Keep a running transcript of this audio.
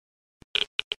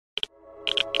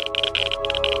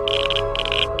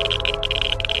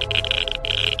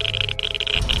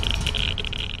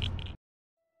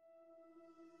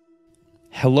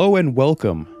Hello and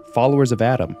welcome, followers of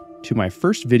Adam, to my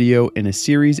first video in a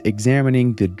series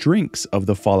examining the drinks of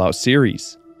the Fallout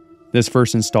series. This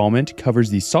first installment covers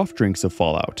the soft drinks of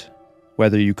Fallout,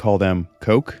 whether you call them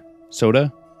Coke,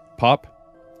 soda,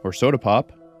 pop, or soda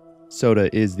pop.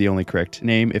 Soda is the only correct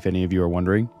name if any of you are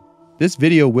wondering. This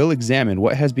video will examine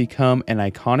what has become an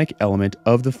iconic element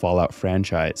of the Fallout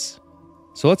franchise.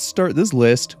 So let's start this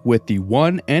list with the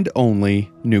one and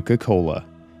only Nuka Cola.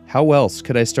 How else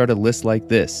could I start a list like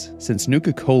this, since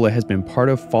Nuka Cola has been part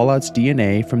of Fallout's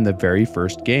DNA from the very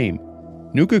first game?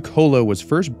 Nuka Cola was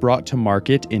first brought to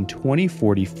market in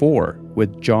 2044,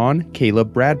 with John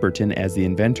Caleb Bradburton as the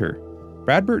inventor.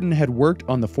 Bradburton had worked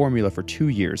on the formula for 2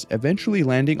 years, eventually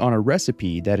landing on a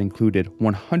recipe that included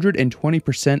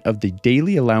 120% of the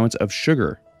daily allowance of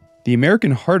sugar. The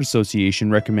American Heart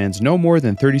Association recommends no more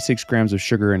than 36 grams of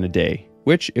sugar in a day,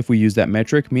 which, if we use that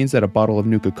metric, means that a bottle of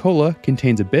Nuka Cola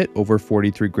contains a bit over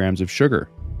 43 grams of sugar.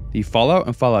 The Fallout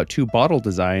and Fallout 2 bottle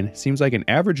design seems like an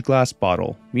average glass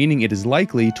bottle, meaning it is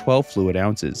likely 12 fluid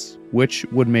ounces, which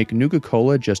would make Nuka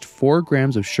Cola just 4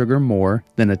 grams of sugar more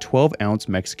than a 12-ounce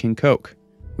Mexican Coke.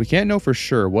 We can't know for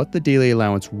sure what the daily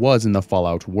allowance was in the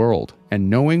Fallout world, and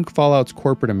knowing Fallout's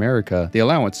corporate America, the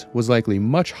allowance was likely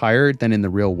much higher than in the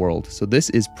real world, so this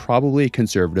is probably a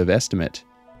conservative estimate.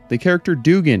 The character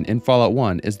Dugan in Fallout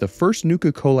 1 is the first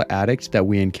Nuka Cola addict that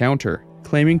we encounter,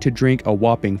 claiming to drink a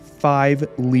whopping 5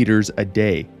 liters a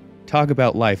day. Talk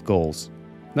about life goals.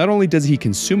 Not only does he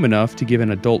consume enough to give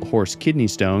an adult horse kidney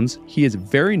stones, he is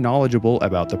very knowledgeable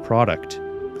about the product,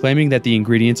 claiming that the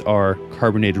ingredients are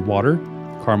carbonated water,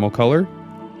 caramel color,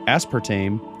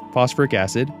 aspartame, phosphoric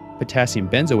acid, potassium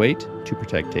benzoate to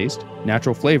protect taste,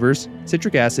 natural flavors,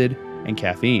 citric acid, and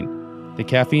caffeine. The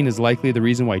caffeine is likely the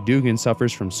reason why Dugan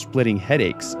suffers from splitting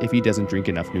headaches if he doesn't drink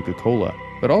enough Nuka Cola.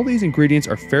 But all these ingredients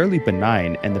are fairly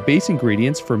benign and the base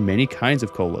ingredients for many kinds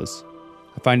of colas.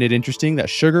 I find it interesting that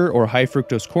sugar or high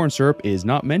fructose corn syrup is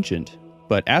not mentioned,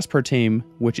 but aspartame,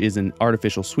 which is an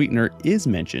artificial sweetener, is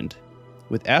mentioned,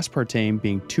 with aspartame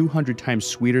being 200 times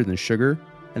sweeter than sugar,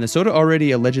 and the soda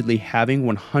already allegedly having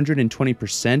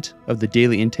 120% of the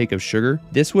daily intake of sugar.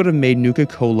 This would have made Nuka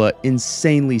Cola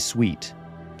insanely sweet.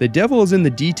 The devil is in the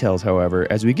details, however,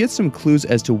 as we get some clues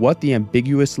as to what the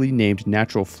ambiguously named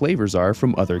natural flavors are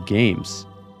from other games.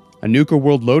 A Nuka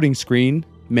World loading screen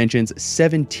mentions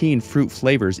 17 fruit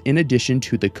flavors in addition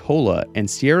to the cola, and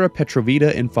Sierra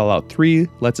Petrovita in Fallout 3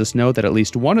 lets us know that at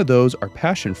least one of those are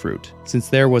passion fruit, since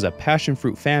there was a passion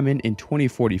fruit famine in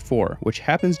 2044, which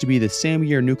happens to be the same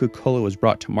year Nuka Cola was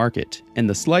brought to market, and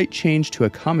the slight change to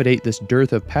accommodate this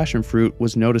dearth of passion fruit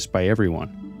was noticed by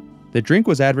everyone. The drink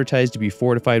was advertised to be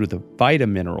fortified with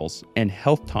vitaminerals and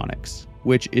health tonics,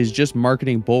 which is just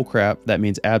marketing bullcrap that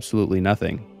means absolutely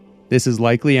nothing. This is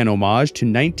likely an homage to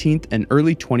 19th and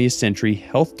early 20th century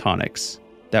health tonics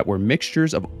that were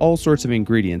mixtures of all sorts of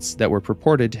ingredients that were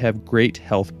purported to have great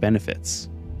health benefits.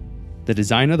 The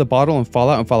design of the bottle in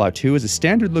Fallout and Fallout 2 is a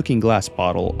standard-looking glass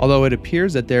bottle, although it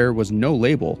appears that there was no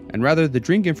label, and rather the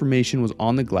drink information was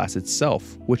on the glass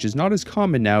itself, which is not as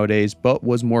common nowadays, but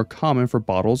was more common for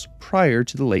bottles prior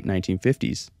to the late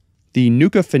 1950s. The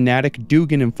Nuka fanatic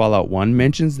Dugan in Fallout 1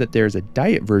 mentions that there is a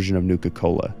diet version of Nuka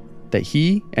Cola that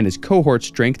he and his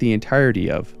cohorts drank the entirety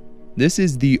of. This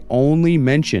is the only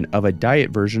mention of a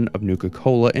diet version of Nuka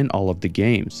Cola in all of the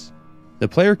games. The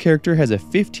player character has a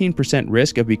 15%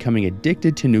 risk of becoming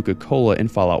addicted to Nuka Cola in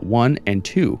Fallout 1 and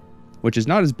 2, which is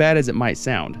not as bad as it might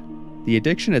sound. The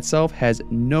addiction itself has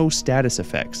no status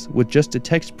effects, with just a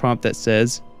text prompt that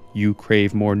says, "You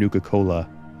crave more Nuka Cola."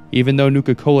 Even though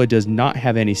Nuka Cola does not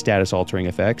have any status-altering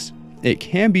effects, it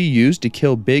can be used to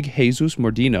kill Big Jesus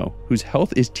Mordino, whose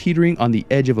health is teetering on the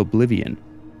edge of oblivion.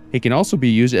 It can also be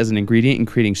used as an ingredient in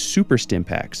creating super stim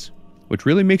packs, which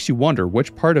really makes you wonder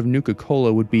which part of Nuka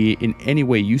Cola would be in any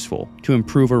way useful to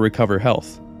improve or recover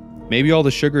health. Maybe all the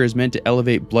sugar is meant to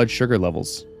elevate blood sugar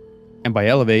levels. And by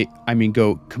elevate, I mean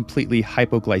go completely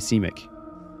hypoglycemic.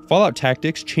 Fallout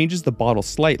Tactics changes the bottle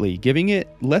slightly, giving it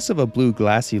less of a blue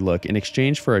glassy look in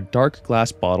exchange for a dark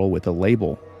glass bottle with a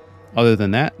label. Other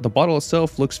than that, the bottle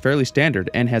itself looks fairly standard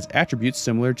and has attributes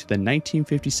similar to the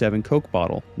 1957 Coke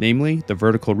bottle, namely the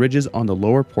vertical ridges on the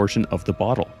lower portion of the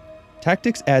bottle.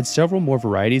 Tactics adds several more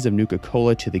varieties of Nuka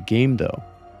Cola to the game though,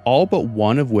 all but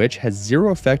one of which has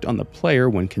zero effect on the player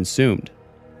when consumed.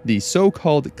 The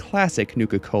so-called classic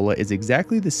Nuka Cola is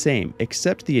exactly the same,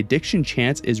 except the addiction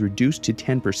chance is reduced to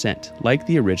 10%, like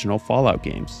the original Fallout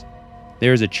games.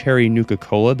 There is a cherry Nuka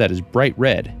Cola that is bright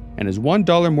red, and is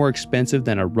 $1 more expensive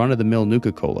than a run-of-the-mill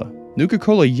Nuka Cola. Nuka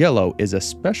Cola Yellow is a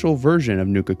special version of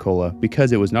Nuka Cola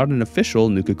because it was not an official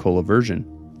Nuka Cola version.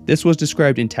 This was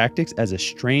described in Tactics as a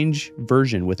strange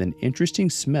version with an interesting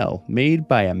smell made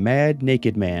by a mad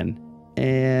naked man,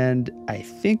 and I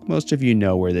think most of you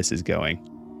know where this is going.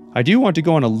 I do want to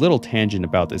go on a little tangent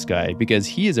about this guy because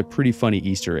he is a pretty funny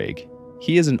Easter egg.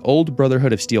 He is an old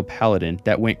Brotherhood of Steel paladin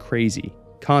that went crazy,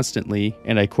 constantly,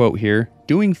 and I quote here,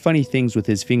 doing funny things with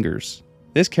his fingers.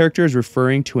 This character is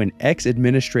referring to an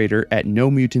ex-administrator at No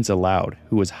Mutants Allowed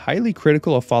who was highly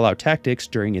critical of Fallout Tactics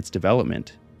during its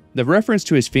development. The reference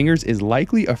to his fingers is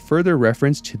likely a further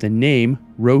reference to the name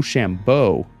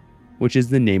Rochambeau, which is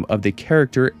the name of the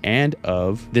character and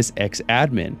of this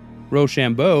ex-admin.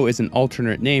 Rochambeau is an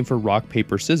alternate name for rock,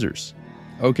 paper, scissors.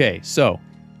 Okay, so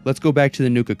let's go back to the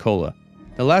Nuka Cola.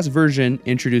 The last version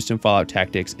introduced in Fallout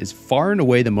Tactics is far and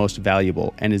away the most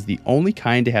valuable and is the only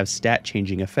kind to have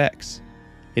stat-changing effects.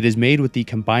 It is made with the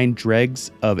combined dregs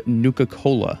of Nuka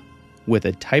Cola with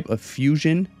a type of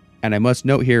fusion, and I must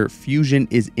note here, fusion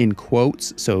is in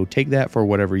quotes, so take that for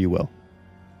whatever you will.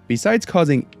 Besides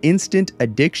causing instant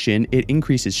addiction, it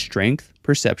increases strength,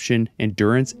 perception,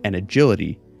 endurance, and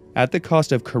agility at the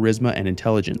cost of charisma and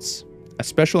intelligence. A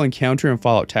special encounter in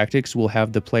Fallout Tactics will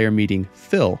have the player meeting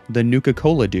Phil, the Nuka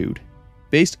Cola dude.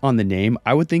 Based on the name,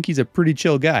 I would think he's a pretty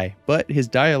chill guy, but his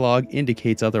dialogue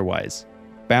indicates otherwise.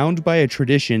 Bound by a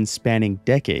tradition spanning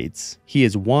decades, he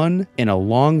is one in a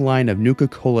long line of Nuka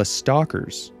Cola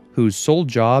stalkers, whose sole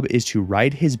job is to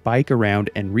ride his bike around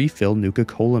and refill Nuka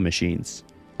Cola machines.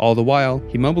 All the while,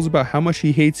 he mumbles about how much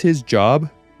he hates his job,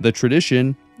 the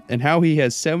tradition, and how he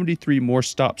has 73 more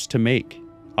stops to make.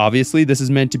 Obviously, this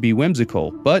is meant to be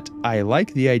whimsical, but I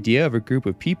like the idea of a group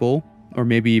of people, or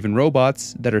maybe even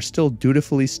robots, that are still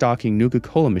dutifully stocking Nuka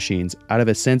Cola machines out of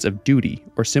a sense of duty,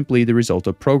 or simply the result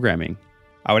of programming.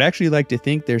 I would actually like to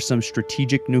think there's some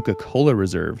strategic Nuka Cola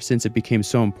reserve since it became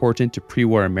so important to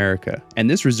pre-war America, and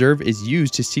this reserve is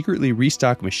used to secretly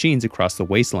restock machines across the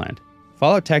wasteland.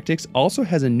 Fallout Tactics also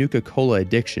has a Nuka Cola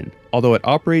addiction, although it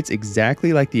operates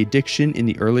exactly like the addiction in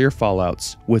the earlier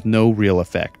Fallouts, with no real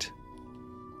effect.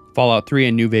 Fallout 3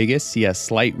 and New Vegas see a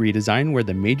slight redesign where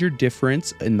the major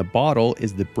difference in the bottle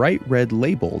is the bright red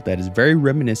label that is very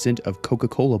reminiscent of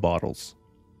Coca-Cola bottles.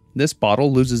 This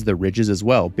bottle loses the ridges as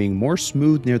well, being more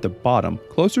smooth near the bottom,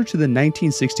 closer to the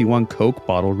 1961 Coke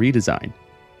bottle redesign.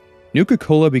 Nuka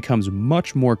Cola becomes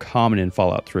much more common in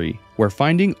Fallout 3, where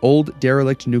finding old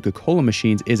derelict Nuka Cola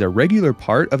machines is a regular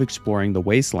part of exploring the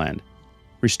wasteland.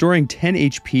 Restoring 10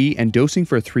 HP and dosing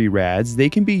for 3 rads, they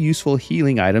can be useful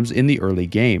healing items in the early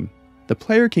game. The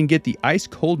player can get the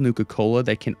ice-cold Nuka Cola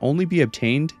that can only be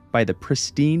obtained by the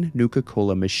pristine Nuka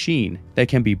Cola machine that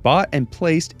can be bought and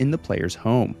placed in the player's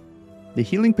home. The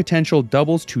healing potential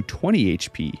doubles to 20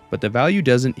 HP, but the value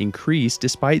doesn't increase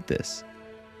despite this.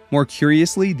 More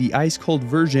curiously, the ice-cold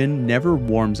version never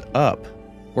warms up,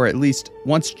 or at least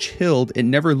once chilled, it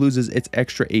never loses its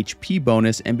extra HP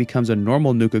bonus and becomes a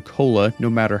normal Nuka Cola no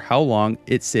matter how long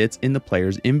it sits in the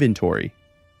player's inventory.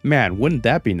 Man, wouldn't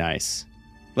that be nice?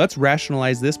 Let's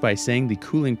rationalize this by saying the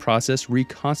cooling process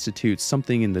reconstitutes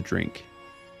something in the drink.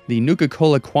 The Nuka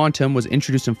Cola Quantum was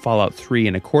introduced in Fallout 3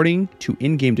 and according to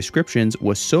in-game descriptions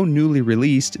was so newly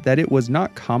released that it was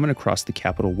not common across the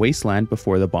capital wasteland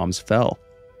before the bombs fell.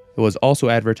 It was also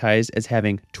advertised as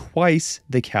having twice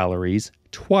the calories,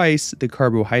 twice the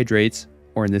carbohydrates,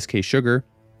 or in this case sugar,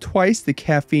 twice the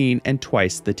caffeine, and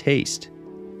twice the taste.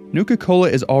 Nuka Cola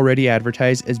is already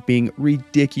advertised as being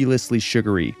ridiculously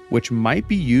sugary, which might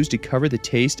be used to cover the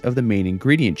taste of the main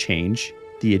ingredient change,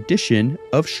 the addition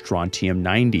of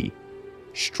strontium-90.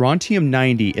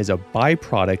 Strontium-90 is a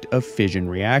byproduct of fission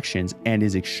reactions and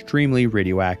is extremely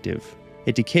radioactive.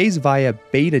 It decays via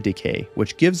beta decay,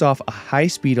 which gives off a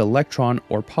high-speed electron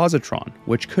or positron,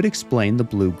 which could explain the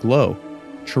blue glow.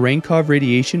 Cherenkov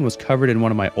radiation was covered in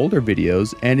one of my older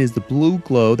videos and is the blue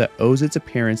glow that owes its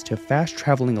appearance to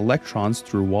fast-traveling electrons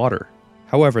through water.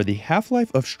 However, the half-life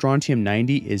of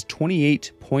strontium-90 is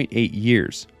 28.8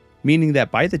 years, meaning that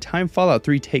by the time Fallout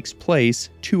 3 takes place,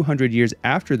 200 years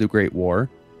after the Great War,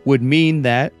 would mean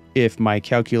that, if my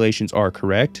calculations are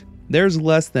correct, there's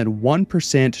less than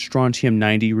 1%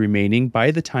 strontium-90 remaining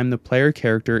by the time the player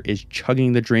character is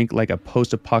chugging the drink like a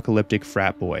post-apocalyptic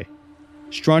frat boy.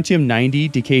 Strontium-90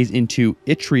 decays into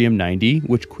yttrium-90,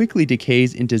 which quickly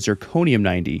decays into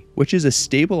zirconium-90, which is a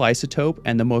stable isotope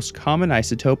and the most common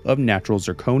isotope of natural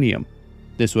zirconium.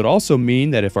 This would also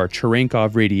mean that if our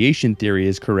Cherenkov radiation theory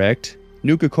is correct,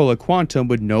 Nuka Cola Quantum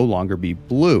would no longer be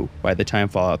blue by the time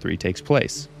Fallout 3 takes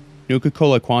place. Nuka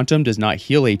Cola Quantum does not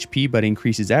heal HP but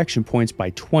increases action points by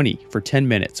 20 for 10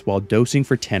 minutes while dosing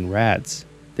for 10 rads.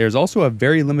 There's also a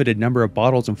very limited number of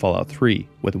bottles in Fallout 3,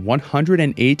 with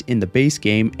 108 in the base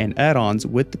game and add-ons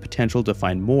with the potential to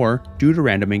find more due to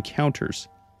random encounters,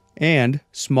 and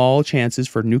small chances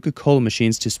for Nuka Cola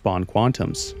machines to spawn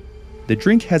quantums. The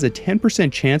drink has a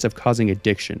 10% chance of causing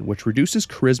addiction, which reduces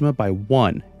charisma by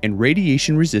 1 and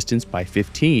radiation resistance by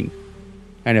 15.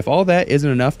 And if all that isn't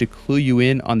enough to clue you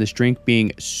in on this drink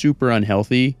being super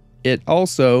unhealthy, it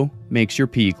also makes your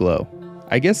pee glow.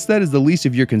 I guess that is the least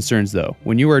of your concerns though,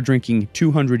 when you are drinking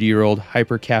 200-year-old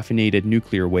hyper-caffeinated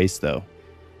nuclear waste though.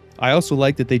 I also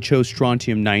like that they chose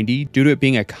strontium-90 due to it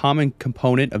being a common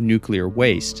component of nuclear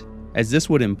waste, as this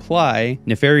would imply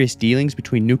nefarious dealings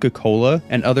between Nuka Cola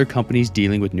and other companies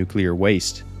dealing with nuclear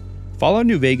waste. Fallout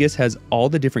New Vegas has all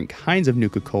the different kinds of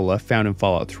Nuka Cola found in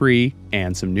Fallout 3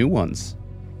 and some new ones.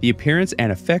 The appearance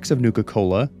and effects of Nuka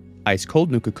Cola, Ice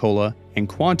Cold Nuka Cola, and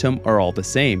Quantum are all the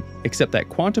same, except that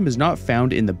Quantum is not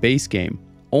found in the base game,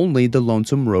 only the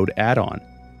Lonesome Road add-on.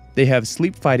 They have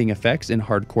sleep fighting effects in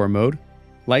hardcore mode,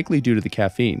 likely due to the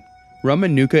caffeine. Rum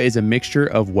and Nuka is a mixture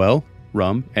of, well,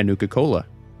 rum and Nuka Cola.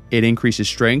 It increases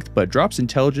strength but drops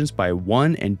intelligence by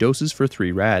 1 and doses for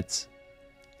 3 rads.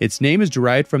 Its name is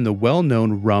derived from the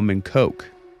well-known rum and coke.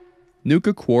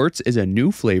 Nuka Quartz is a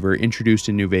new flavor introduced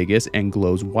in New Vegas and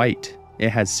glows white. It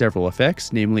has several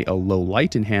effects, namely a low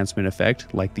light enhancement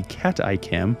effect like the Cat Eye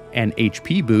Chem, an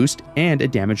HP boost, and a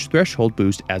damage threshold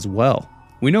boost as well.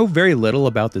 We know very little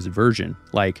about this version,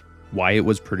 like why it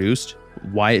was produced,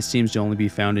 why it seems to only be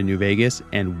found in New Vegas,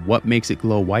 and what makes it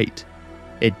glow white.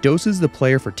 It doses the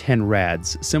player for 10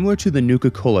 rads, similar to the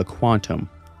Nuka Cola Quantum,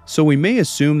 so we may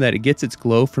assume that it gets its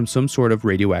glow from some sort of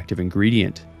radioactive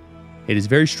ingredient. It is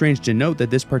very strange to note that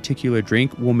this particular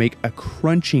drink will make a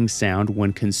crunching sound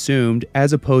when consumed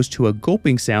as opposed to a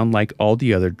gulping sound like all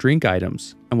the other drink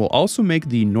items, and will also make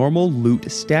the normal loot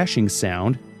stashing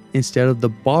sound instead of the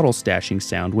bottle stashing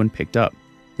sound when picked up.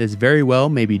 This very well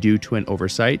may be due to an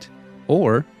oversight,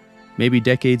 or maybe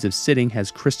decades of sitting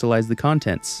has crystallized the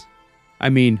contents. I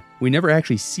mean, we never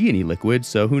actually see any liquid,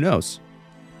 so who knows?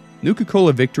 Nuka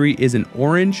Cola Victory is an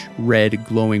orange-red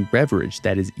glowing beverage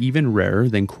that is even rarer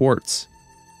than quartz.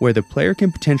 Where the player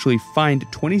can potentially find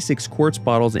 26 quartz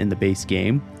bottles in the base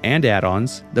game and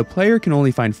add-ons, the player can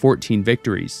only find 14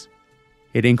 victories.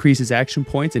 It increases action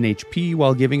points and HP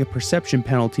while giving a perception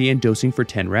penalty and dosing for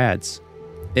 10 rads.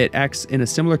 It acts in a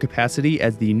similar capacity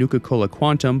as the Nuka Cola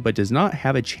Quantum but does not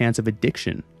have a chance of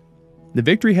addiction. The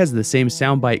Victory has the same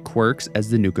soundbite quirks as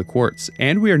the Nuka Quartz,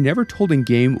 and we are never told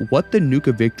in-game what the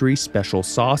Nuka Victory special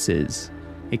sauce is.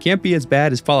 It can't be as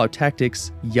bad as Fallout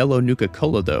Tactics' Yellow Nuka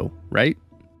Cola though, right?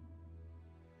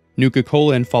 Nuka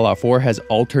Cola in Fallout 4 has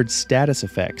altered status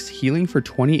effects, healing for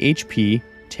 20 HP,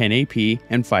 10 AP,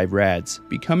 and 5 rads,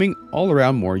 becoming all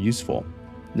around more useful.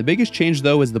 The biggest change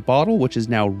though is the bottle, which is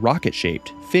now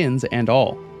rocket-shaped, fins and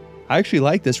all. I actually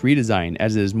like this redesign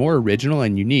as it is more original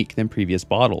and unique than previous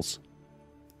bottles.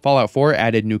 Fallout 4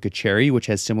 added Nuka Cherry, which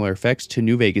has similar effects to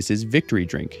New Vegas' Victory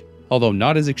drink, although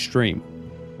not as extreme.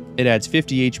 It adds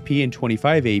 50 HP and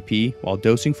 25 AP while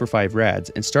dosing for 5 rads,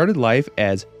 and started life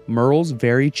as Merle's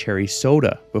Very Cherry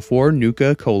Soda before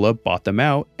Nuka Cola bought them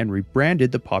out and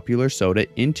rebranded the popular soda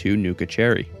into Nuka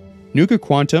Cherry. Nuka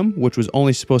Quantum, which was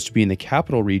only supposed to be in the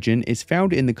capital region, is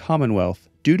found in the Commonwealth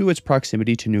due to its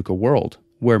proximity to Nuka World,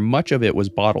 where much of it was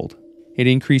bottled. It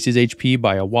increases HP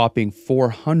by a whopping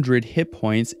 400 hit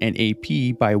points and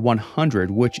AP by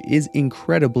 100, which is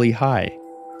incredibly high.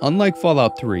 Unlike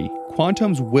Fallout 3,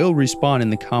 Quantums will respawn in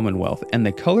the Commonwealth, and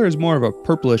the color is more of a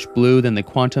purplish blue than the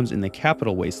Quantums in the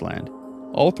Capital Wasteland.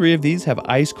 All 3 of these have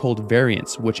ice cold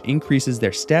variants, which increases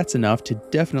their stats enough to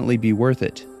definitely be worth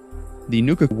it. The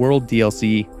Nuka World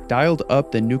DLC dialed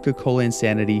up the Nuka Cola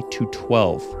Insanity to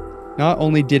 12. Not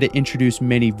only did it introduce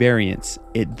many variants,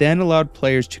 it then allowed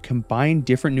players to combine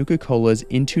different Nuka Colas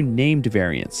into named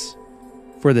variants.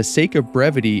 For the sake of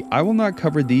brevity, I will not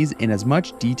cover these in as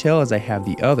much detail as I have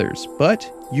the others,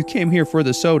 but you came here for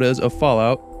the sodas of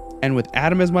Fallout, and with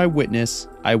Adam as my witness,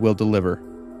 I will deliver.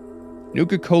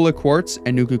 Nuka Cola Quartz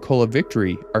and Nuka Cola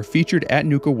Victory are featured at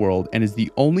Nuka World and is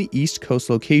the only East Coast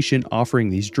location offering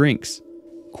these drinks.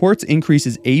 Quartz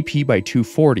increases AP by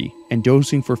 240 and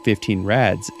dosing for 15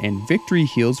 rads, and Victory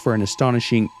heals for an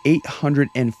astonishing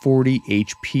 840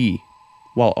 HP,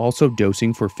 while also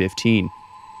dosing for 15.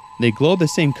 They glow the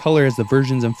same color as the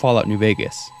versions in Fallout New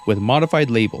Vegas, with modified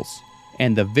labels,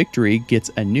 and the Victory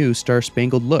gets a new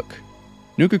star-spangled look.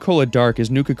 Nuka Cola Dark is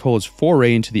Nuka Cola's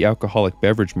foray into the alcoholic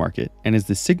beverage market, and is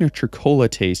the signature cola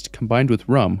taste combined with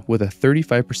rum with a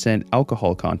 35%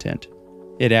 alcohol content.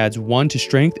 It adds 1 to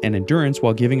strength and endurance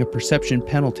while giving a perception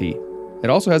penalty. It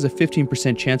also has a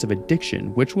 15% chance of addiction,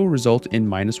 which will result in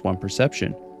 -1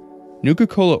 perception. Nuka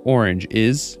Cola Orange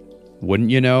is,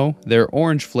 wouldn't you know, their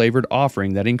orange flavored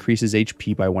offering that increases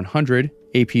HP by 100,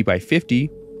 AP by 50,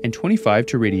 and 25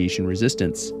 to radiation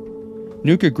resistance.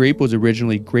 Nuka Grape was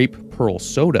originally Grape Pearl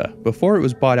Soda before it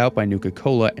was bought out by Nuka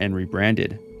Cola and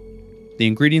rebranded. The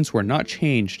ingredients were not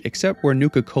changed except where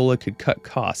Nuka Cola could cut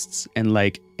costs, and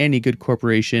like any good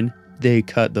corporation, they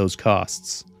cut those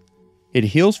costs. It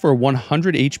heals for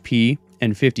 100 HP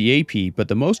and 50 AP, but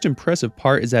the most impressive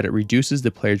part is that it reduces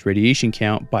the player's radiation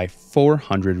count by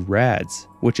 400 rads,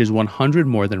 which is 100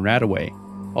 more than Radaway.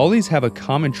 All these have a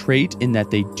common trait in that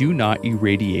they do not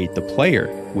irradiate the player,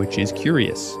 which is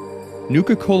curious.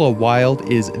 Nuka Cola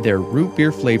Wild is their root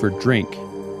beer flavored drink.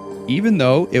 Even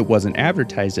though it wasn't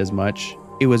advertised as much,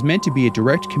 it was meant to be a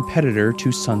direct competitor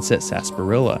to Sunset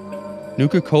Sarsaparilla.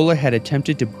 Nuka Cola had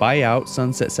attempted to buy out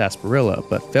Sunset Sarsaparilla,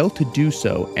 but failed to do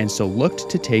so, and so looked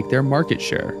to take their market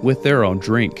share with their own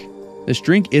drink. This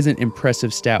drink isn't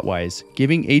impressive stat-wise,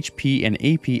 giving HP and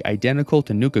AP identical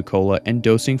to Nuka Cola and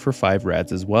dosing for 5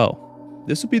 rads as well.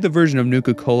 This would be the version of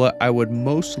Nuka Cola I would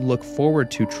most look forward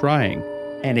to trying,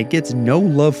 and it gets no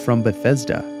love from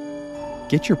Bethesda.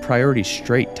 Get your priorities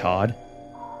straight, Todd.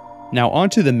 Now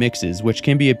onto the mixes, which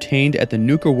can be obtained at the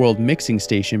Nuka World mixing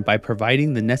station by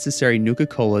providing the necessary Nuka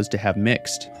Colas to have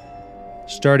mixed.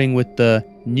 Starting with the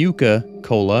Nuka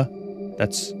Cola,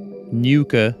 that's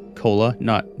Nuka Cola,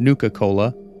 not Nuka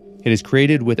Cola. It is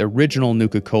created with original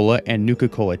Nuka Cola and Nuka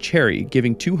Cola Cherry,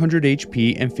 giving 200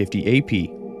 HP and 50 AP.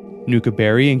 Nuka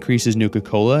Berry increases Nuka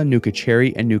Cola, Nuka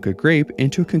Cherry, and Nuka Grape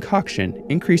into a concoction,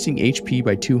 increasing HP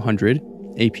by 200,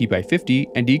 AP by 50,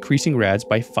 and decreasing rads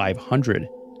by 500.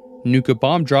 Nuka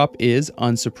Bomb Drop is,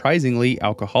 unsurprisingly,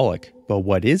 alcoholic, but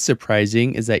what is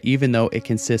surprising is that even though it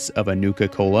consists of a Nuka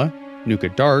Cola, Nuka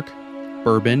Dark,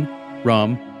 bourbon,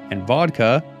 rum, and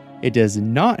vodka, it does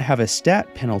not have a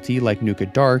stat penalty like Nuka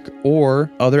Dark or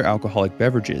other alcoholic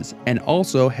beverages, and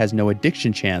also has no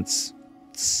addiction chance,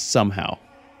 somehow.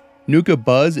 Nuka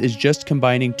Buzz is just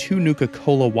combining 2 Nuka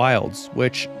Cola Wilds,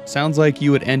 which sounds like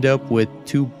you would end up with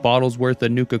 2 bottles worth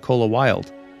of Nuka Cola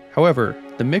Wild. However,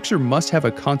 the mixer must have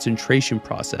a concentration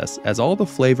process, as all the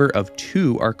flavor of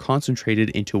 2 are concentrated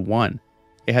into 1.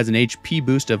 It has an HP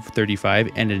boost of 35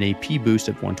 and an AP boost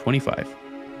of 125.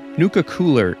 Nuka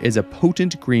Cooler is a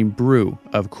potent green brew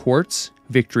of Quartz,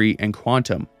 Victory, and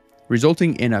Quantum,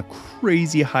 resulting in a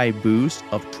crazy high boost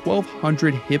of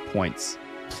 1200 hit points,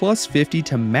 plus 50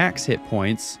 to max hit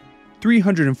points,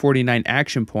 349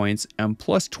 action points, and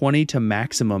plus 20 to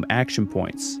maximum action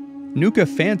points. Nuka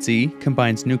Fancy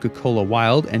combines Nuka Cola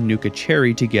Wild and Nuka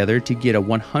Cherry together to get a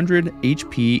 100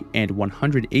 HP and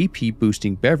 100 AP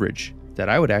boosting beverage that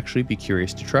I would actually be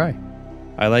curious to try.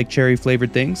 I like cherry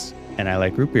flavored things, and I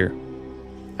like root beer.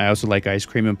 I also like ice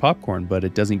cream and popcorn, but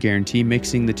it doesn't guarantee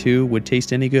mixing the two would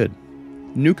taste any good.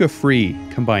 Nuka Free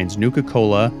combines Nuka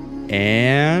Cola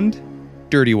and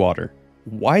dirty water.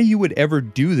 Why you would ever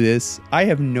do this, I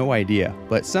have no idea,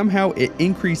 but somehow it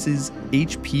increases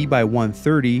HP by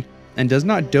 130 and does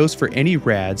not dose for any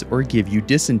rads or give you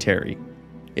dysentery.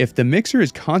 If the mixer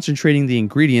is concentrating the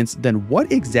ingredients, then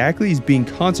what exactly is being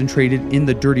concentrated in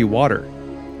the dirty water?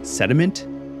 Sediment?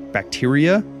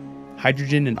 Bacteria?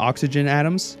 Hydrogen and oxygen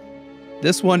atoms?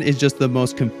 This one is just the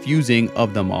most confusing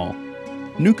of them all.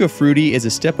 Nuka Fruity is a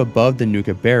step above the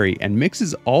Nuka Berry and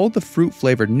mixes all the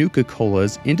fruit-flavored Nuka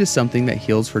Colas into something that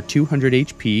heals for 200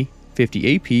 HP,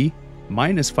 50 AP,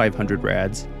 minus 500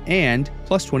 rads, and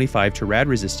plus 25 to rad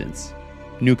resistance.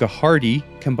 Nuka Hardy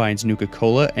combines Nuka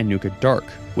Cola and Nuka Dark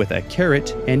with a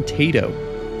carrot and Tato,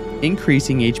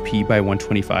 increasing HP by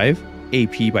 125,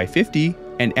 AP by 50,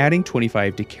 and adding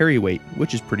 25 to carry weight,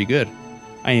 which is pretty good.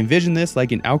 I envision this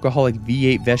like an alcoholic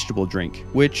V8 vegetable drink,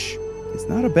 which is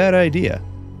not a bad idea.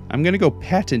 I'm gonna go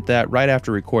patent that right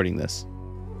after recording this.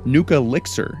 Nuka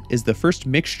Elixir is the first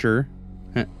mixture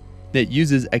that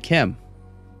uses a chem.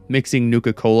 Mixing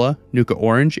Nuka Cola, Nuka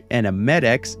Orange, and a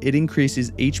Med-X, it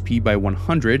increases HP by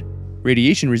 100,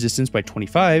 radiation resistance by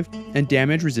 25, and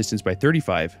damage resistance by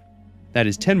 35. That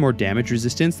is 10 more damage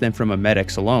resistance than from a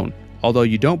Med-X alone, although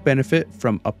you don't benefit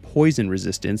from a poison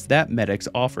resistance that Med-X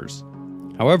offers.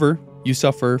 However, you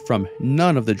suffer from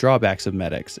none of the drawbacks of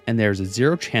Med-X, and there is a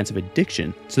 0 chance of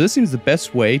addiction, so this seems the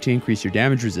best way to increase your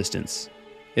damage resistance.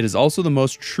 It is also the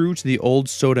most true to the old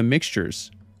soda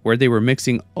mixtures, where they were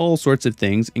mixing all sorts of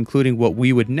things, including what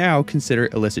we would now consider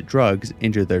illicit drugs,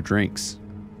 into their drinks.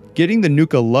 Getting the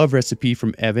Nuka Love recipe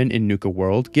from Evan in Nuka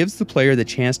World gives the player the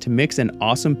chance to mix an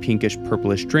awesome pinkish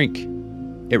purplish drink.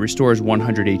 It restores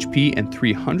 100 HP and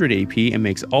 300 AP and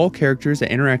makes all characters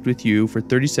that interact with you for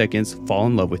 30 seconds fall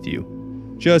in love with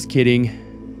you. Just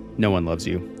kidding. No one loves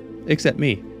you. Except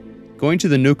me. Going to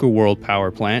the Nuka World power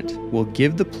plant will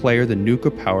give the player the Nuka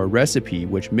Power recipe,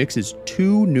 which mixes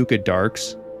 2 Nuka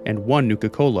Darks and 1 Nuka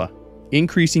Cola,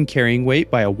 increasing carrying weight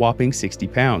by a whopping 60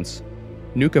 pounds.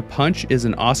 Nuka Punch is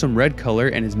an awesome red color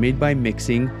and is made by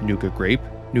mixing Nuka Grape,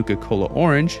 Nuka Cola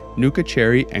Orange, Nuka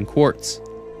Cherry, and Quartz.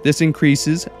 This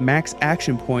increases max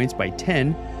action points by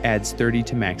 10, adds 30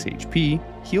 to max HP,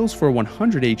 heals for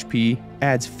 100 HP,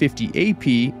 adds 50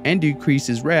 AP, and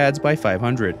decreases rads by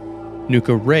 500.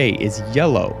 Nuka Ray is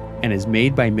yellow and is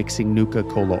made by mixing Nuka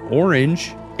Cola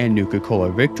Orange and Nuka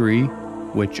Cola Victory,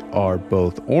 which are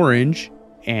both orange,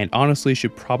 and honestly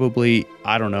should probably,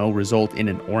 result in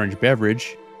an orange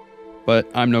beverage. But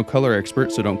I'm no color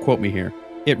expert, so don't quote me here.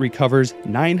 It recovers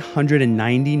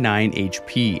 999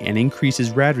 HP and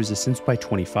increases rad resistance by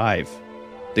 25.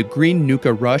 The green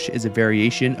Nuka Rush is a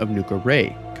variation of Nuka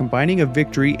Ray, combining a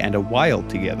Victory and a Wild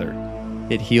together.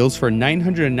 It heals for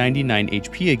 999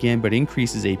 HP again, but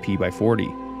increases AP by 40.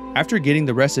 After getting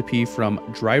the recipe from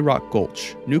Dry Rock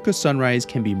Gulch, Nuka Sunrise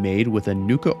can be made with a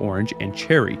Nuka Orange and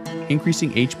Cherry,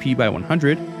 increasing HP by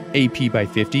 100, AP by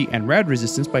 50, and rad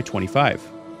resistance by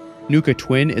 25. Nuka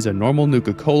Twin is a normal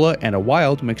Nuka Cola and a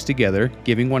Wild mixed together,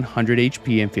 giving 100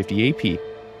 HP and 50 AP.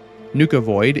 Nuka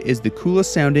Void is the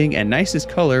coolest sounding and nicest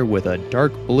color with a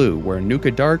dark blue, where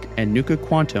Nuka Dark and Nuka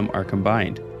Quantum are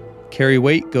combined. Carry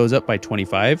weight goes up by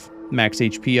 25, max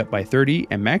HP up by 30,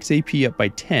 and max AP up by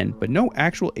 10, but no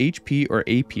actual HP or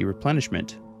AP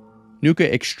replenishment.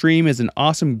 Nuka Extreme is an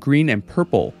awesome green and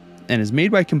purple, and is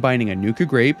made by combining a Nuka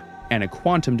Grape and a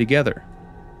Quantum together.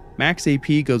 Max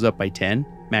AP goes up by 10,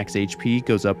 max HP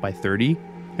goes up by 30,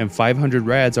 and 500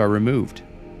 rads are removed.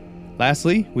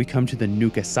 Lastly, we come to the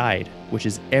Nuka Side, which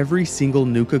is every single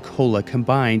Nuka Cola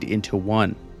combined into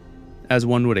one. As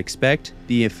one would expect,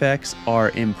 the effects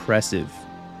are impressive.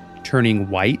 Turning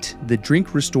white, the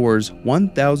drink restores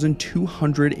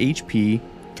 1200 HP,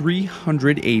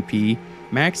 300 AP,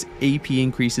 max AP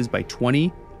increases by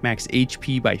 20, max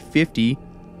HP by 50,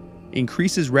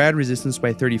 increases rad resistance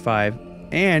by 35,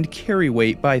 and carry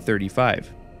weight by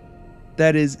 35.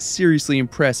 That is seriously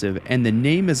impressive, and the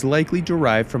name is likely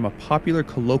derived from a popular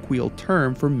colloquial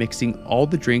term for mixing all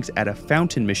the drinks at a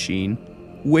fountain machine,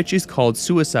 which is called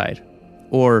suicide.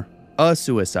 Or a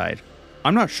suicide.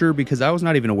 I'm not sure because I was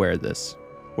not even aware of this.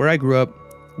 Where I grew up,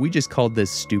 we just called this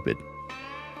stupid.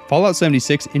 Fallout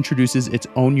 76 introduces its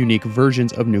own unique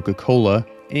versions of Nuka Cola,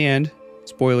 and,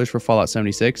 spoilers for Fallout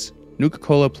 76, Nuka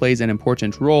Cola plays an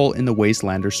important role in the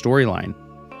Wastelander storyline.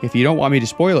 If you don't want me to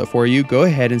spoil it for you, go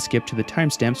ahead and skip to the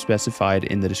timestamp specified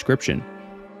in the description.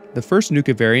 The first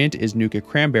Nuka variant is Nuka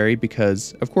Cranberry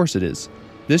because, of course it is.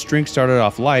 This drink started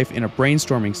off life in a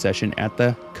brainstorming session at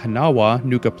the Kanawha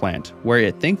Nuka plant, where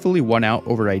it thankfully won out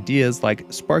over ideas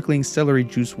like sparkling celery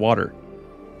juice water,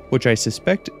 which I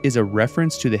suspect is a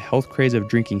reference to the health craze of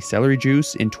drinking celery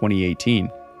juice in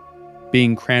 2018.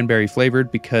 Being cranberry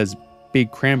flavored because Big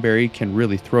Cranberry can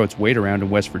really throw its weight around in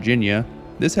West Virginia,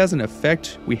 this has an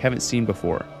effect we haven't seen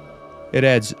before. It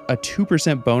adds a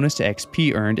 2% bonus to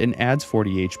XP earned and adds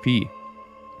 40 HP.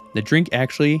 The drink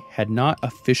actually had not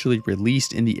officially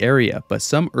released in the area, but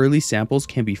some early samples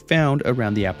can be found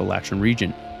around the Appalachian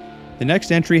region. The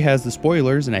next entry has the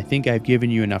spoilers, and I think I've given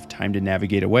you enough time to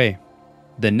navigate away.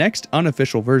 The next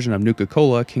unofficial version of Nuka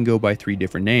Cola can go by 3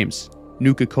 different names: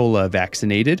 Nuka Cola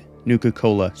Vaccinated, Nuka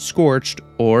Cola Scorched,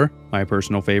 or, my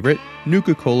personal favorite,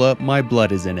 Nuka Cola My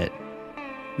Blood Is In It.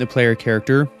 The player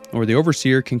character, or the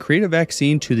Overseer, can create a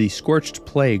vaccine to the Scorched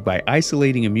Plague by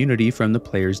isolating immunity from the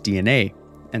player's DNA,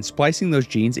 and splicing those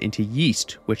genes into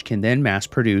yeast, which can then mass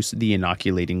produce the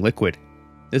inoculating liquid.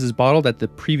 This is bottled at the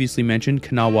previously mentioned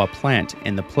Kanawha plant,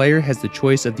 and the player has the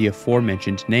choice of the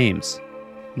aforementioned names.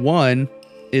 One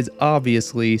is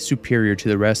obviously superior to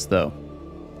the rest though.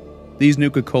 These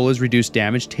Nuka Colas reduce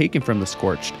damage taken from the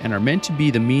Scorched, and are meant to be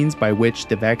the means by which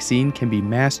the vaccine can be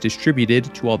mass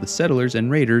distributed to all the settlers and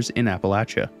raiders in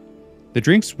Appalachia. The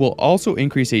drinks will also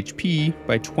increase HP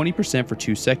by 20% for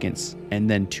 2 seconds, and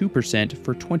then 2%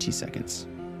 for 20 seconds.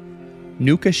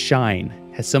 Nuka Shine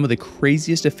has some of the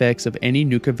craziest effects of any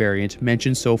Nuka variant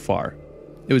mentioned so far.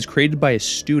 It was created by a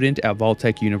student at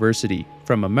Vaultec University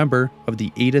from a member of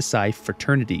the Eta Psi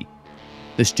fraternity.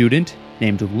 The student,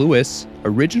 named Lewis,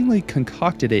 originally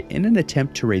concocted it in an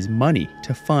attempt to raise money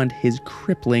to fund his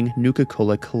crippling Nuka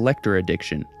Cola collector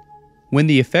addiction. When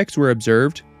the effects were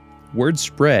observed, word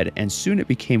spread, and soon it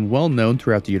became well known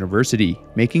throughout the university,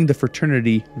 making the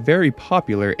fraternity very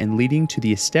popular and leading to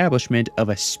the establishment of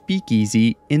a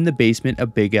speakeasy in the basement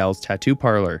of Big Al's tattoo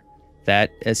parlor.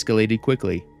 That escalated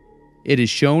quickly. It is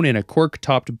shown in a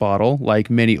cork-topped bottle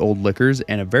like many old liquors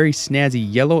and a very snazzy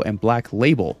yellow and black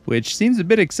label, which seems a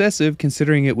bit excessive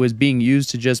considering it was being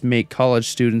used to just make college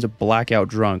students blackout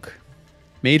drunk.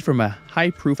 Made from a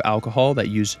high-proof alcohol that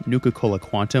used Nuka Cola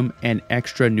Quantum and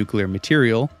extra nuclear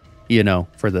material, you know,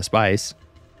 for the spice,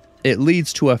 it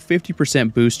leads to a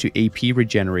 50% boost to AP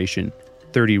regeneration,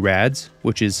 30 rads,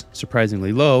 which is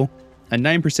surprisingly low, a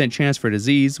 9% chance for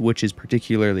disease, which is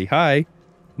particularly high,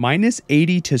 minus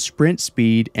 80 to sprint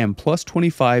speed, and plus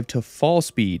 25 to fall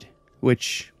speed,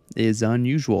 which is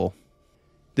unusual.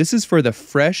 This is for the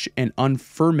fresh and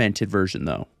unfermented version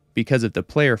though, because if the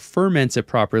player ferments it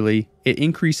properly, it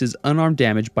increases unarmed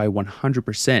damage by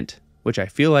 100%, which I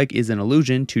feel like is an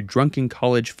allusion to drunken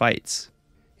college fights.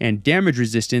 And damage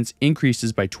resistance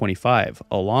increases by 25,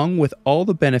 along with all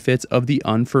the benefits of the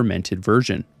unfermented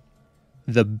version.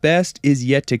 The best is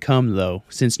yet to come though,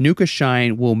 since Nuka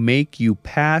Shine will make you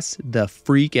pass the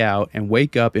freak out and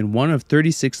wake up in one of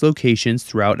 36 locations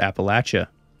throughout Appalachia.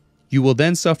 You will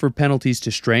then suffer penalties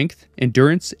to strength,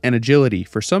 endurance, and agility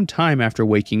for some time after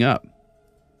waking up.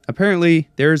 Apparently,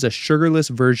 there is a sugarless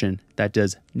version that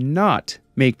does not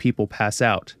make people pass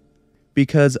out.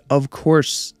 Because, of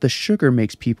course, the sugar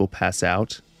makes people pass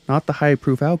out, not the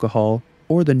high-proof alcohol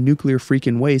or the nuclear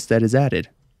freaking waste that is added.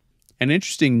 An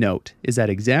interesting note is that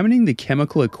examining the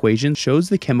chemical equation shows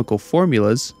the chemical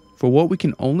formulas for what we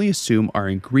can only assume are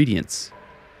ingredients,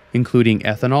 including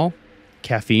ethanol,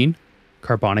 caffeine,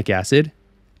 carbonic acid,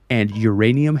 and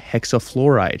uranium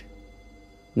hexafluoride.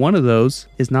 One of those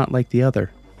is not like the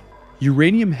other.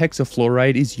 Uranium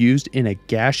hexafluoride is used in a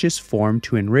gaseous form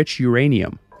to enrich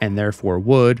uranium, and therefore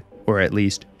would, or at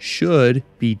least should,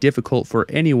 be difficult for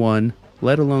anyone,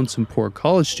 let alone some poor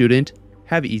college student,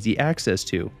 have easy access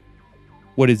to.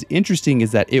 What is interesting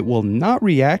is that it will not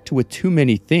react with too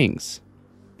many things,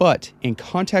 but in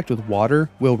contact with water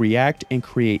will react and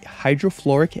create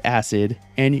hydrofluoric acid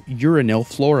and uranyl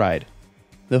fluoride,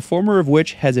 the former of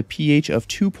which has a pH of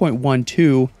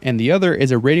 2.12 and the other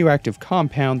is a radioactive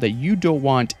compound that you don't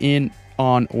want in,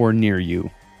 on, or near you.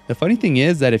 The funny thing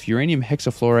is that if uranium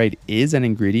hexafluoride is an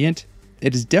ingredient,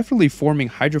 it is definitely forming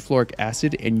hydrofluoric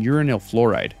acid and uranyl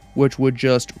fluoride, which would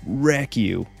just wreck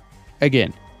you.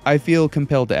 Again, I feel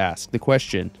compelled to ask the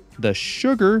question, the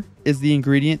sugar is the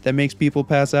ingredient that makes people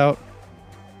pass out?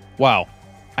 Wow,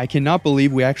 I cannot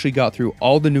believe we actually got through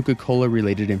all the Nuka Cola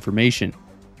related information.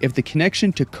 If the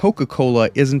connection to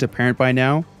Coca-Cola isn't apparent by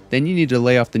now, then you need to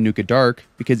lay off the Nuka Dark,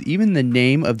 because even the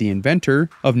name of the inventor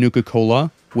of Nuka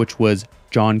Cola, which was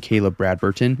John Caleb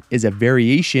Bradburton, is a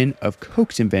variation of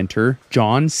Coke's inventor,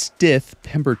 John Stith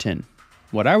Pemberton.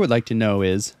 What I would like to know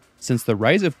is, since the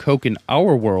rise of Coke in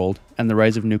our world and the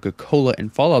rise of Nuka Cola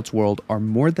in Fallout's world are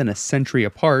more than a century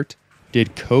apart,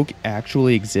 did Coke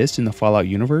actually exist in the Fallout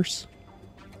universe?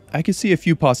 I could see a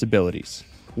few possibilities.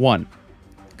 1.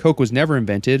 Coke was never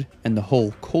invented, and the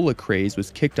whole cola craze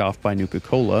was kicked off by Nuka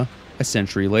Cola a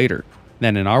century later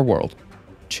than in our world.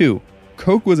 2.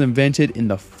 Coke was invented in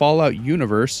the Fallout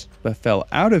universe, but fell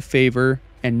out of favor,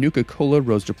 and Nuka Cola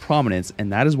rose to prominence,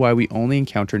 and that is why we only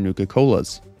encounter Nuka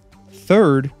Colas.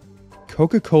 3rd,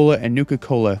 Coca-Cola and Nuka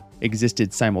Cola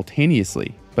existed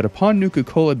simultaneously, but upon Nuka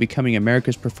Cola becoming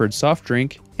America's preferred soft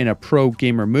drink, in a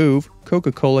pro-gamer move,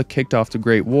 Coca-Cola kicked off the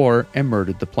Great War and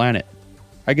murdered the planet.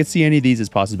 I could see any of these as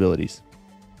possibilities.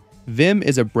 Vim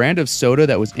is a brand of soda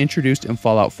that was introduced in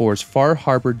Fallout 4's Far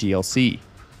Harbor DLC.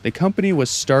 The company was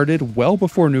started well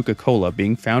before Nuka Cola,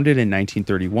 being founded in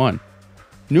 1931.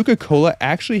 Nuka Cola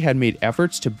actually had made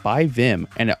efforts to buy Vim,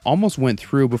 and it almost went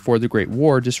through before the Great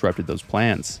War disrupted those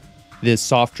plans. This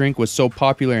soft drink was so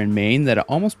popular in Maine that it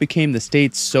almost became the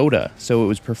state's soda, so it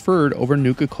was preferred over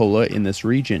Nuka Cola in this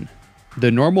region. The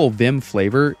normal Vim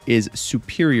flavor is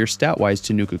superior stat-wise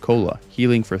to Nuka Cola,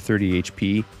 healing for 30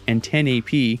 HP and 10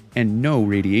 AP and no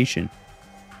radiation.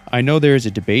 I know there is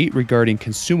a debate regarding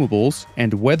consumables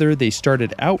and whether they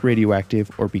started out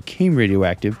radioactive or became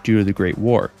radioactive due to the Great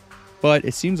War. But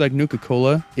it seems like Nuka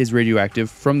Cola is radioactive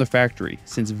from the factory,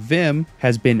 since Vim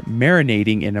has been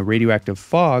marinating in a radioactive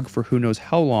fog for who knows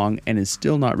how long and is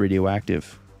still not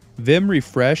radioactive. Vim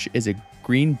Refresh is a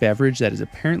green beverage that is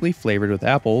apparently flavored with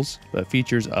apples, but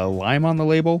features a lime on the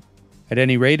label. At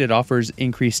any rate, it offers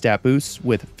increased stat boosts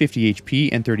with 50 HP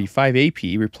and 35 AP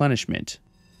replenishment,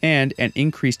 and an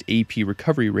increased AP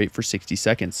recovery rate for 60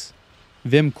 seconds.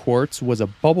 Vim Quartz was a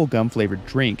bubblegum flavored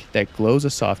drink that glows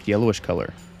a soft yellowish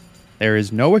color. There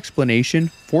is no explanation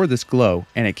for this glow,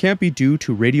 and it can't be due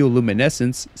to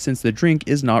radioluminescence since the drink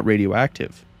is not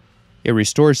radioactive. It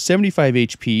restores 75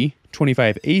 HP,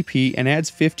 25 AP, and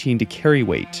adds 15 to carry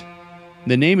weight.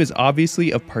 The name is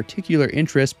obviously of particular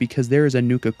interest because there is a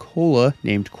Nuka Cola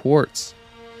named Quartz.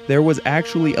 There was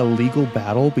actually a legal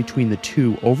battle between the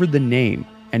two over the name,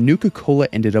 and Nuka Cola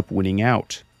ended up winning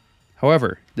out.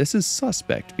 However, this is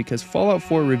suspect because Fallout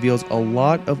 4 reveals a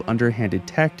lot of underhanded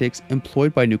tactics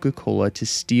employed by Nuka Cola to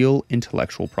steal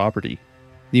intellectual property.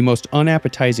 The most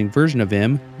unappetizing version of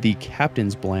Vim, the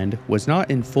Captain's Blend, was not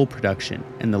in full production,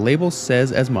 and the label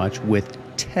says as much with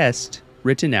 "test"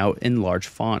 written out in large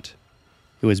font.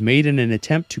 It was made in an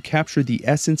attempt to capture the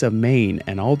essence of Maine,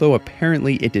 and although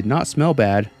apparently it did not smell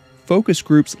bad, focus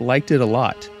groups liked it a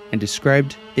lot and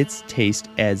described its taste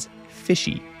as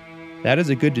fishy. That is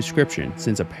a good description,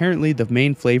 since apparently the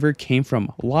main flavor came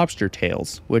from lobster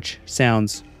tails, which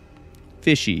sounds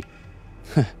fishy.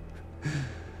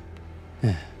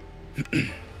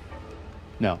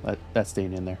 No, that's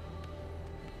staying in there.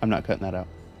 I'm not cutting that out.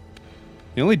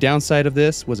 The only downside of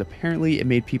this was apparently it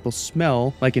made people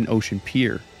smell like an ocean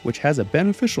pier, which has a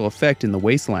beneficial effect in the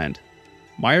wasteland.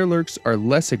 Mirelurks are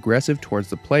less aggressive towards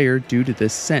the player due to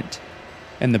this scent,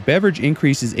 and the beverage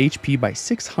increases HP by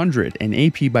 600 and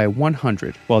AP by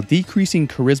 100, while decreasing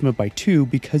charisma by 2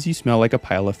 because you smell like a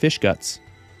pile of fish guts.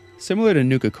 Similar to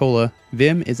Nuka Cola,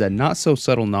 Vim is a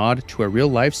not-so-subtle nod to a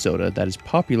real-life soda that is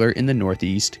popular in the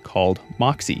Northeast called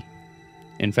Moxie.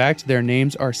 In fact, their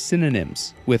names are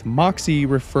synonyms, with Moxie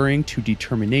referring to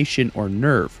determination or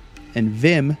nerve, and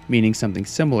Vim meaning something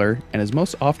similar and is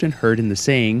most often heard in the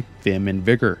saying, Vim and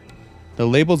Vigor. The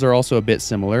labels are also a bit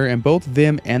similar, and both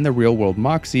Vim and the real-world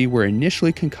Moxie were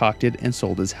initially concocted and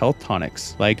sold as health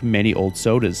tonics, like many old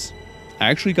sodas. I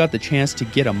actually got the chance to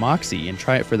get a Moxie and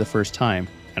try it for the first time,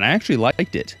 and I actually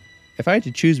liked it. If I had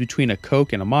to choose between a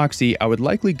Coke and a Moxie, I would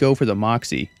likely go for the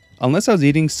Moxie, unless I was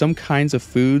eating some kinds of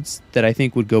foods that I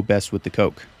think would go best with the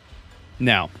Coke.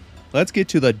 Now, let's get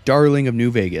to the darling of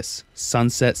New Vegas,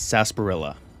 Sunset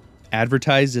Sarsaparilla.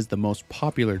 Advertised as the most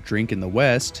popular drink in the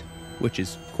West, which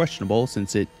is questionable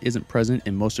since it isn't present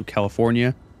in most of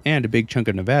California and a big chunk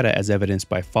of Nevada as evidenced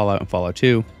by Fallout and Fallout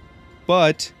 2,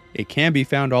 but it can be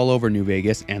found all over New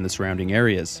Vegas and the surrounding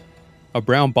areas. A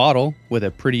brown bottle with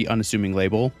a pretty unassuming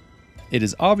label. It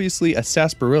is obviously a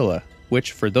sarsaparilla,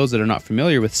 which for those that are not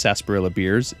familiar with sarsaparilla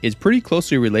beers is pretty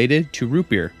closely related to root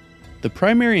beer. The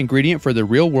primary ingredient for the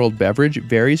real-world beverage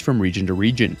varies from region to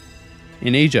region.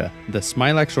 In Asia, the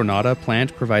Smilax ornata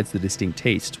plant provides the distinct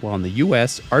taste, while in the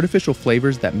US, artificial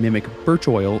flavors that mimic birch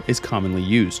oil is commonly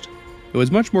used. It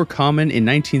was much more common in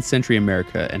 19th century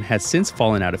America and has since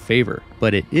fallen out of favor,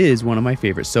 but it is one of my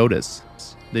favorite sodas.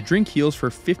 The drink heals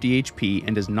for 50 HP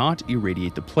and does not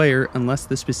irradiate the player unless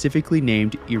the specifically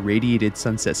named irradiated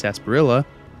Sunset Sarsaparilla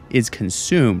is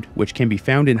consumed, which can be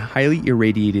found in highly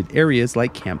irradiated areas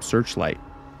like Camp Searchlight.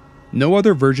 No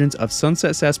other versions of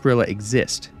Sunset Sarsaparilla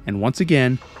exist, and once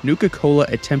again, Nuka Cola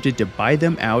attempted to buy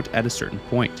them out at a certain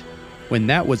point. When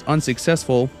that was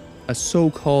unsuccessful, a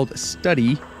so-called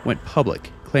study went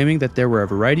public, claiming that there were a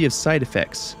variety of side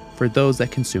effects for those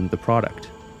that consumed the product.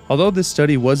 Although this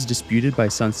study was disputed by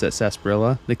Sunset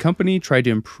Sarsaparilla, the company tried to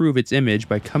improve its image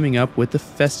by coming up with the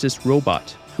Festus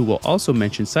robot, who will also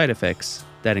mention side effects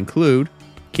that include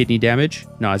kidney damage,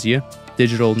 nausea,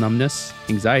 digital numbness,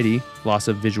 anxiety, loss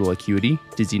of visual acuity,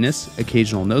 dizziness,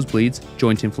 occasional nosebleeds,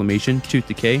 joint inflammation, tooth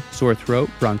decay, sore throat,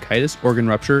 bronchitis, organ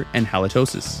rupture, and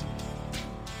halitosis.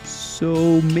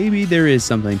 So maybe there is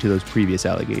something to those previous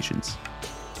allegations.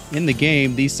 In the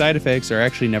game, these side effects are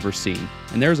actually never seen,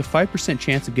 and there is a 5%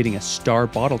 chance of getting a star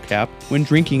bottle cap when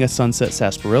drinking a Sunset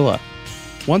Sarsaparilla.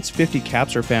 Once 50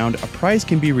 caps are found, a prize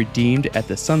can be redeemed at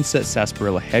the Sunset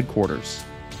Sarsaparilla headquarters.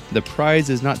 The prize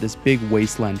is not this big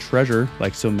wasteland treasure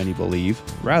like so many believe,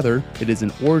 rather, it is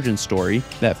an origin story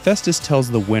that Festus tells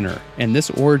the winner, and this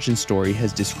origin story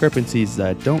has discrepancies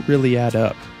that don't really add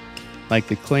up. Like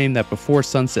the claim that before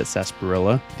Sunset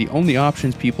Sarsaparilla, the only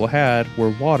options people had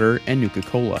were water and Nuka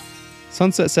Cola.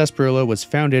 Sunset Sarsaparilla was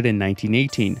founded in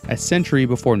 1918, a century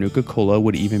before Nuka Cola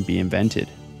would even be invented.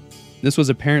 This was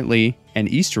apparently an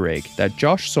Easter egg that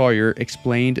Josh Sawyer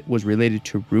explained was related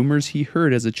to rumors he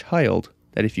heard as a child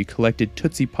that if you collected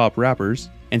Tootsie Pop wrappers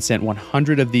and sent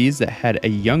 100 of these that had a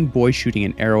young boy shooting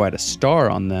an arrow at a star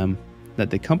on them, that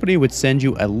the company would send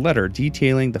you a letter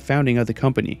detailing the founding of the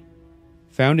company.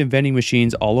 Found in vending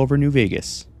machines all over New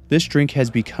Vegas, this drink has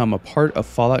become a part of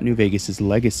Fallout New Vegas'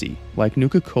 legacy, like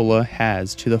Nuka Cola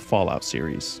has to the Fallout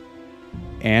series.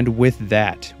 And with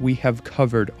that, we have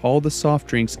covered all the soft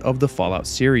drinks of the Fallout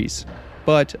series,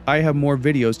 but I have more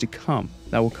videos to come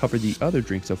that will cover the other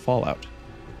drinks of Fallout.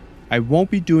 I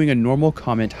won't be doing a normal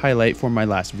comment highlight for my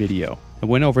last video. I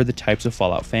went over the types of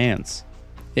Fallout fans.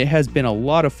 It has been a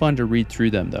lot of fun to read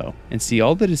through them though, and see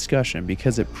all the discussion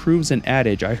because it proves an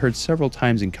adage I heard several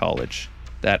times in college,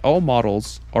 that all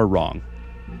models are wrong.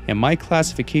 And my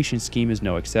classification scheme is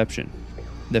no exception.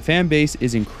 The fan base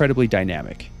is incredibly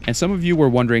dynamic, and some of you were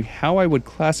wondering how I would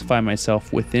classify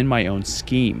myself within my own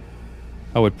scheme.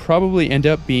 I would probably end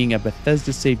up being a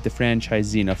Bethesda Save the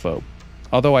Franchise xenophobe,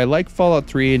 although I like Fallout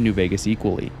 3 and New Vegas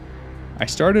equally. I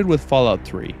started with Fallout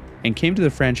 3, and came to the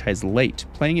franchise late,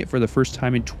 playing it for the first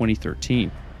time in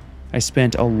 2013. I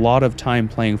spent a lot of time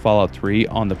playing Fallout 3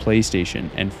 on the PlayStation,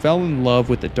 and fell in love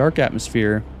with the dark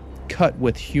atmosphere, cut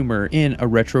with humor in a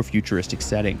retro-futuristic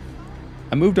setting.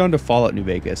 I moved on to Fallout New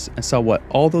Vegas and saw what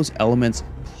all those elements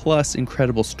plus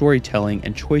incredible storytelling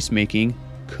and choice making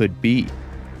could be,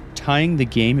 tying the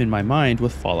game in my mind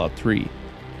with Fallout 3.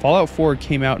 Fallout 4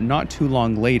 came out not too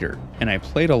long later, and I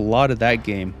played a lot of that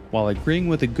game while agreeing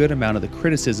with a good amount of the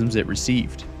criticisms it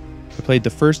received. I played the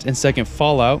first and second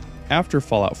Fallout after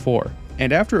Fallout 4,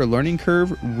 and after a learning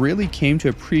curve, really came to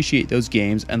appreciate those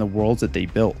games and the worlds that they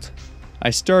built. I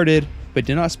started, but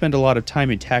did not spend a lot of time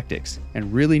in tactics,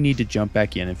 and really need to jump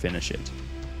back in and finish it.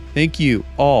 Thank you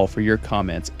all for your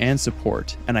comments and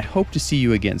support, and I hope to see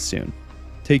you again soon.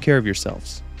 Take care of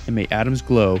yourselves, and may Adam's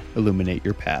glow illuminate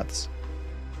your paths.